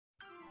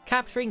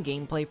Capturing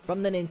gameplay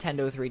from the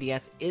Nintendo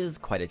 3DS is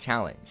quite a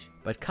challenge,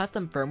 but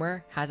custom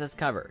firmware has us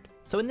covered.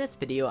 So in this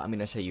video, I'm going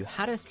to show you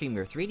how to stream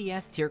your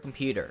 3DS to your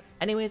computer.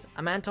 Anyways,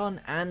 I'm Anton,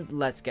 and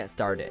let's get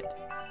started.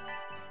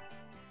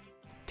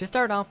 To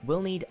start off, we'll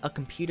need a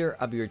computer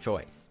of your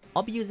choice.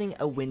 I'll be using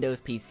a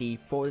Windows PC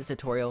for this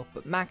tutorial,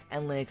 but Mac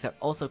and Linux are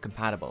also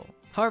compatible.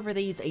 However,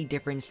 they use a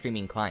different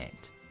streaming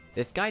client.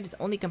 This guide is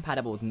only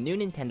compatible with new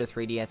Nintendo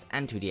 3DS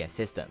and 2DS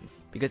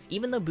systems, because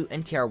even though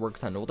BootNTR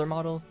works on older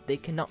models, they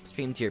cannot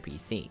stream to your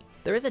PC.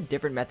 There is a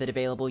different method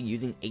available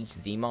using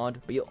HZMod,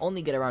 but you'll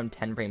only get around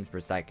 10 frames per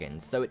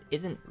second, so it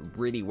isn't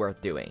really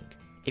worth doing.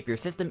 If your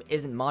system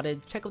isn't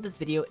modded, check out this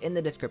video in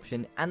the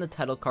description and the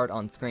title card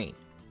on screen.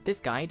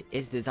 This guide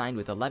is designed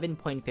with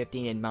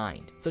 11.15 in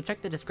mind, so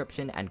check the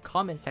description and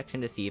comment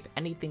section to see if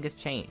anything has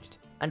changed.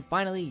 And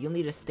finally, you'll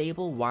need a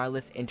stable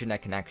wireless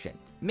internet connection.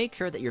 Make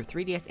sure that your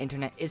 3DS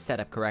internet is set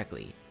up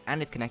correctly, and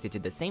it's connected to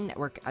the same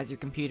network as your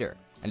computer.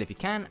 And if you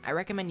can, I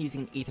recommend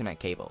using an Ethernet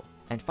cable.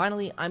 And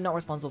finally, I'm not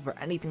responsible for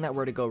anything that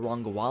were to go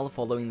wrong while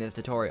following this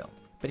tutorial.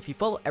 But if you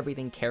follow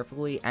everything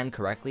carefully and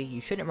correctly,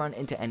 you shouldn't run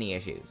into any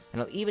issues,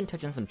 and I'll even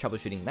touch on some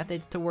troubleshooting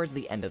methods towards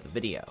the end of the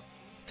video.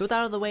 So with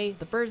that out of the way,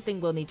 the first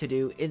thing we'll need to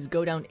do is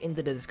go down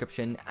into the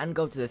description and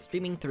go to the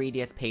Streaming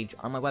 3DS page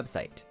on my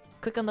website.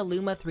 Click on the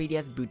Luma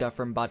 3DS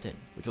boot.firm button,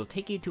 which will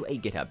take you to a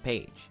GitHub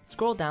page.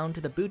 Scroll down to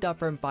the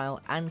boot.firm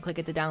file and click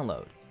it to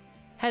download.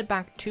 Head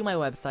back to my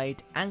website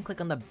and click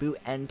on the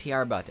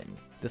BootNTR button.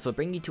 This will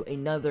bring you to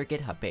another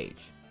GitHub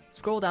page.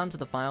 Scroll down to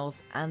the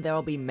files and there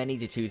will be many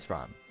to choose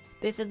from.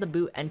 This is the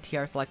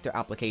BootNTR Selector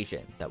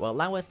application that will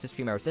allow us to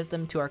stream our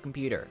system to our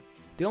computer.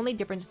 The only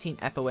difference between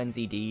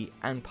FONZD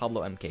and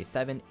Pablo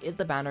MK7 is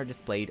the banner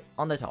displayed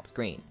on the top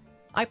screen.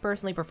 I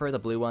personally prefer the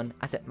blue one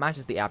as it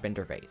matches the app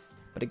interface,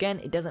 but again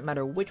it doesn't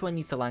matter which one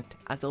you select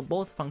as they'll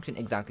both function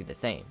exactly the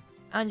same.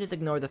 And just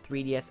ignore the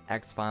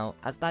 3DSX file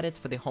as that is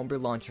for the homebrew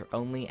launcher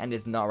only and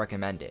is not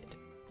recommended.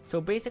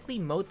 So basically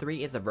Mode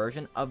 3 is a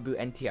version of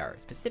BootNTR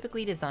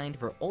specifically designed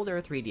for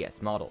older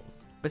 3DS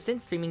models. But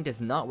since streaming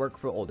does not work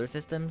for older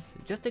systems,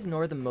 just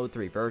ignore the Mode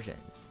 3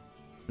 versions.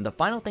 And the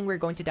final thing we're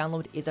going to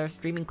download is our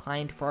streaming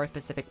client for our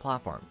specific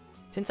platform.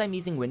 Since I'm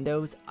using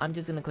Windows, I'm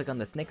just going to click on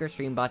the Snicker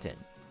Stream button.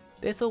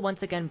 This will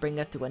once again bring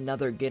us to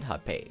another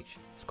GitHub page.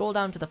 Scroll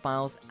down to the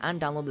files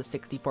and download the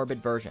 64-bit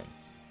version.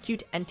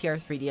 Cute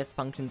NTR 3DS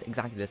functions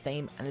exactly the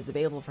same and is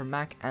available for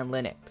Mac and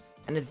Linux,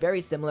 and is very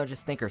similar to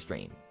Snicker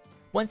Stream.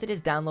 Once it is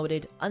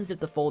downloaded, unzip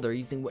the folder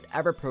using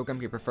whatever program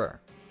you prefer.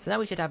 So now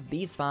we should have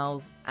these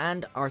files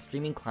and our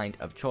streaming client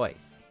of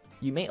choice.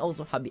 You may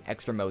also have the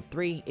extra Mode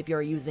 3 if you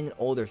are using an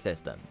older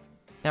system.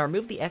 Now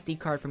remove the SD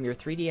card from your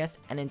 3DS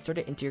and insert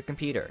it into your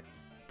computer.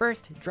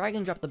 First, drag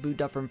and drop the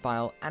boot.firm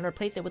file and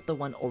replace it with the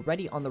one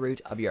already on the root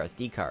of your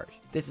SD card.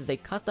 This is a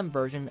custom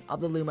version of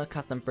the Luma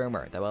custom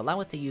firmware that will allow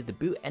us to use the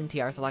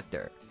BootNTR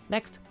selector.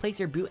 Next, place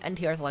your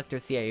BootNTR selector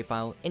CIA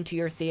file into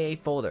your CIA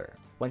folder.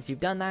 Once you've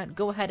done that,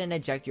 go ahead and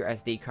eject your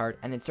SD card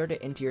and insert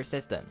it into your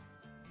system.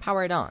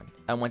 Power it on,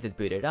 and once it's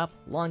booted up,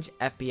 launch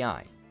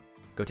FBI.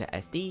 Go to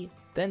SD,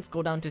 then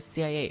scroll down to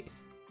CIAs.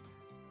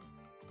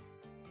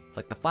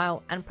 Select the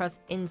file and press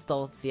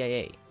Install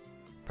CIA.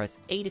 Press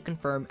A to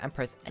confirm and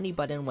press any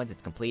button once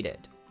it's completed.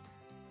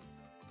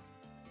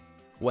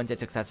 Once it's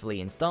successfully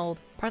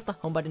installed, press the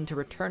home button to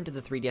return to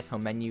the 3DS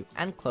home menu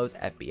and close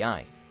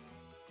FBI.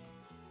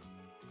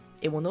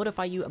 It will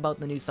notify you about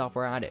the new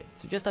software added,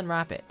 so just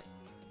unwrap it.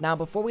 Now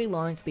before we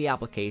launch the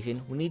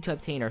application, we need to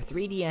obtain our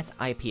 3DS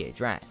IP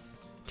address.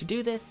 To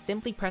do this,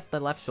 simply press the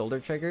left shoulder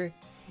trigger,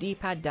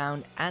 D-pad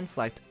down and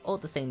select all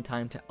at the same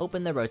time to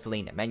open the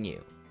Rosalina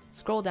menu.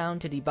 Scroll down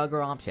to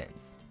Debugger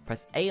Options.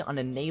 Press A on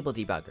Enable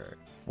Debugger.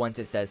 Once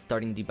it says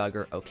Starting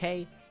Debugger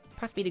OK,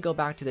 press B to go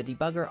back to the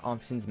Debugger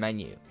Options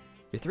menu.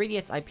 Your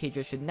 3DS IP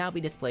address should now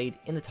be displayed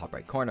in the top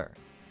right corner.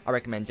 I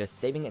recommend just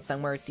saving it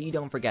somewhere so you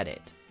don't forget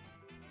it.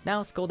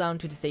 Now scroll down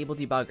to Disable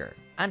Debugger,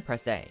 and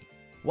press A.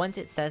 Once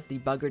it says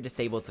Debugger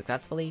disabled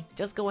successfully,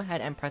 just go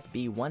ahead and press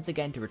B once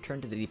again to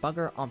return to the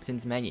Debugger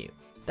Options menu.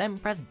 Then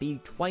press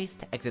B twice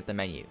to exit the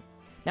menu.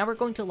 Now we're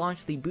going to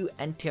launch the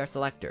BootNTR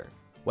selector.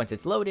 Once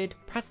it's loaded,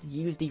 press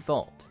Use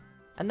Default,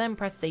 and then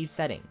press Save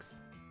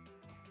Settings.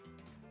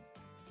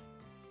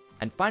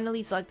 And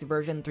finally select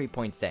version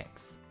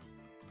 3.6.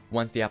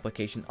 Once the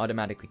application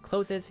automatically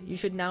closes, you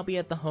should now be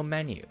at the home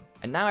menu,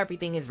 and now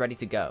everything is ready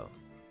to go.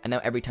 And now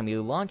every time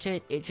you launch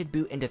it, it should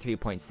boot into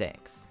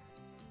 3.6.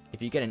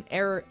 If you get an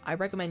error, I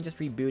recommend just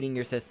rebooting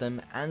your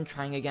system and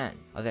trying again,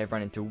 as I've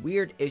run into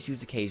weird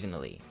issues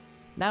occasionally.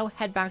 Now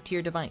head back to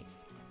your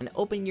device, and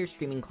open your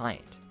streaming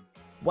client.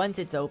 Once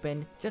it's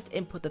open, just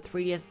input the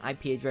 3DS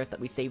IP address that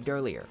we saved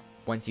earlier.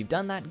 Once you've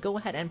done that, go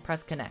ahead and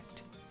press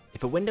Connect.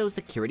 If a Windows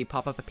security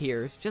pop-up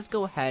appears, just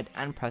go ahead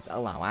and press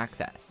Allow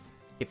Access.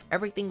 If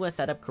everything was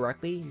set up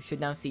correctly, you should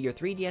now see your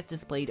 3DS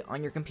displayed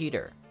on your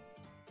computer.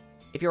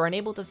 If you're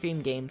unable to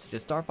stream games such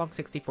as Star Fox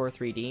 64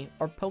 3D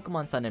or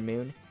Pokemon Sun and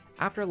Moon,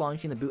 after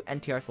launching the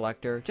BootNTR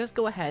selector, just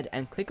go ahead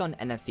and click on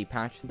NFC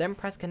patch, then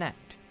press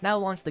connect. Now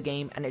launch the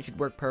game and it should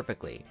work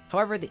perfectly.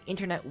 However, the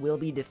internet will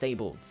be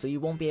disabled, so you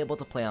won't be able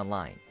to play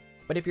online.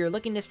 But if you're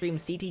looking to stream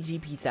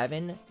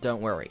CTGP7,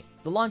 don't worry.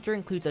 The launcher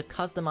includes a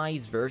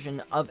customized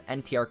version of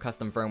NTR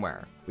custom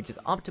firmware, which is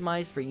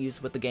optimized for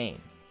use with the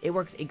game. It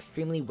works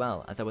extremely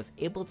well as I was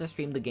able to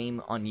stream the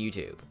game on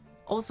YouTube.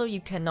 Also, you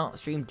cannot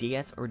stream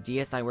DS or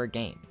DSiWare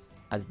games,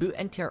 as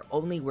BootNTR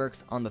only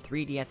works on the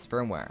 3DS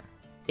firmware.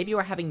 If you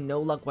are having no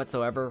luck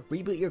whatsoever,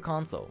 reboot your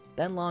console,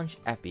 then launch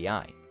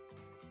FBI.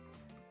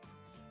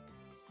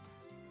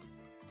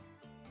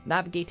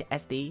 Navigate to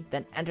SD,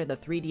 then enter the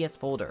 3DS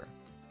folder.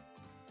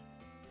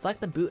 Select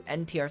the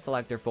BootNTR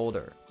Selector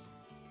folder.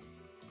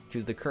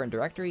 Choose the current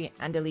directory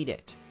and delete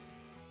it.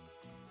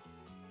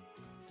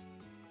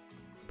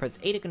 Press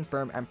A to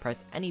confirm and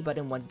press any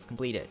button once it's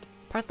completed.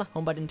 Press the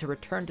home button to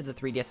return to the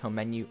 3DS home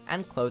menu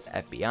and close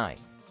FBI.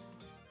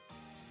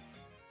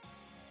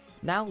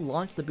 Now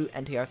launch the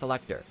BootNTR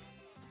Selector.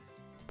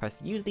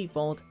 Press Use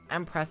Default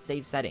and press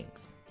Save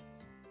Settings.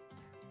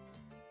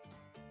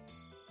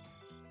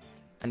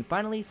 And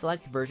finally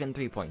select version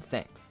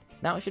 3.6.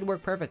 Now it should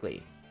work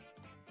perfectly.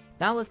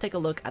 Now let's take a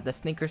look at the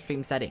Snicker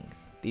Stream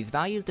settings. These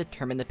values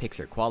determine the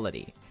picture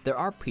quality. There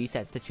are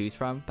presets to choose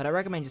from, but I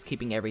recommend just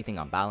keeping everything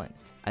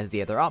unbalanced, as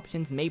the other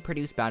options may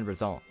produce bad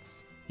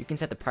results. You can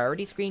set the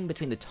priority screen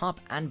between the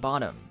top and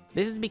bottom.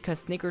 This is because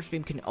Snicker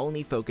Stream can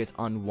only focus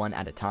on one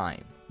at a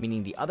time,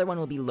 meaning the other one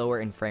will be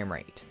lower in frame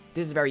rate.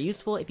 This is very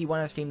useful if you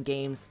want to stream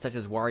games such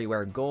as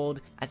WarioWare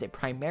Gold, as it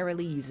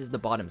primarily uses the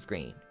bottom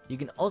screen. You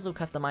can also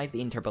customize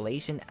the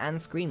interpolation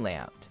and screen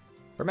layout.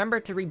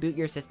 Remember to reboot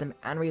your system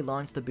and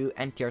relaunch the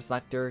BootNTR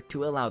Selector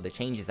to allow the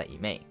changes that you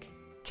make.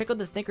 Check out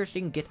the Snicker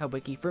Stream GitHub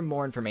wiki for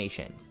more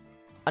information.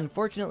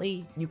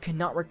 Unfortunately, you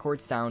cannot record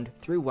sound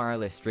through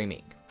wireless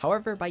streaming.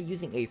 However, by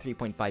using a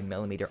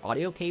 3.5mm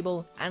audio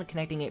cable and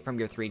connecting it from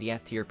your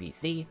 3DS to your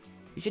PC,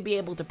 you should be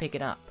able to pick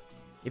it up.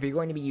 If you're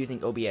going to be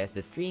using OBS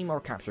to stream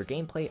or capture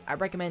gameplay, I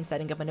recommend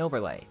setting up an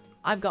overlay.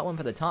 I've got one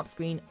for the top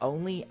screen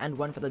only and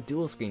one for the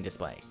dual screen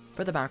display.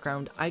 For the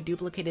background, I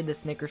duplicated the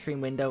Snicker Stream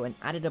window and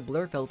added a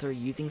blur filter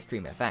using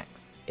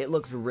StreamFX. It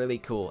looks really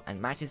cool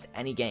and matches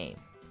any game.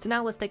 So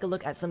now let's take a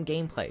look at some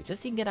gameplay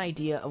just so you can get an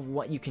idea of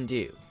what you can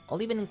do.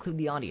 I'll even include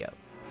the audio.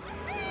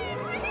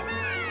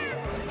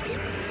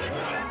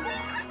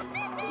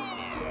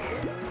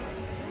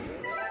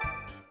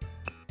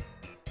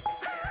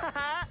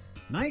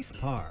 Nice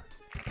par.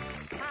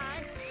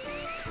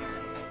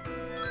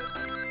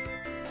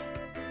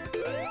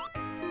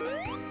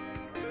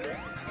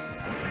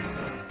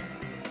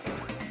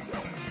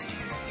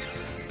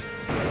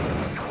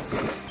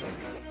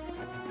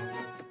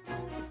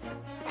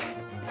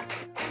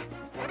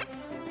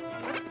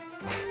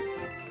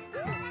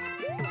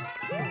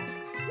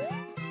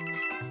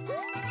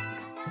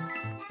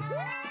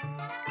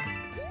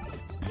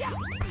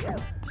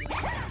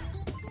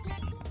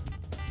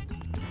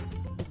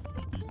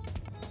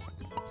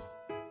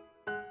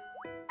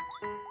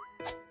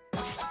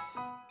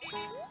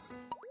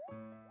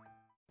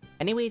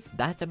 Anyways,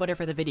 that's about it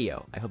for the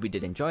video. I hope you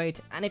did enjoy it,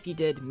 and if you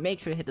did,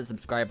 make sure to hit the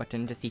subscribe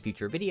button to see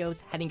future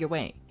videos heading your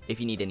way. If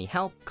you need any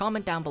help,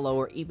 comment down below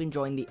or even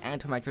join the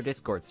Anton Retro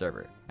Discord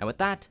server. And with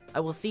that,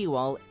 I will see you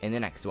all in the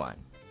next one.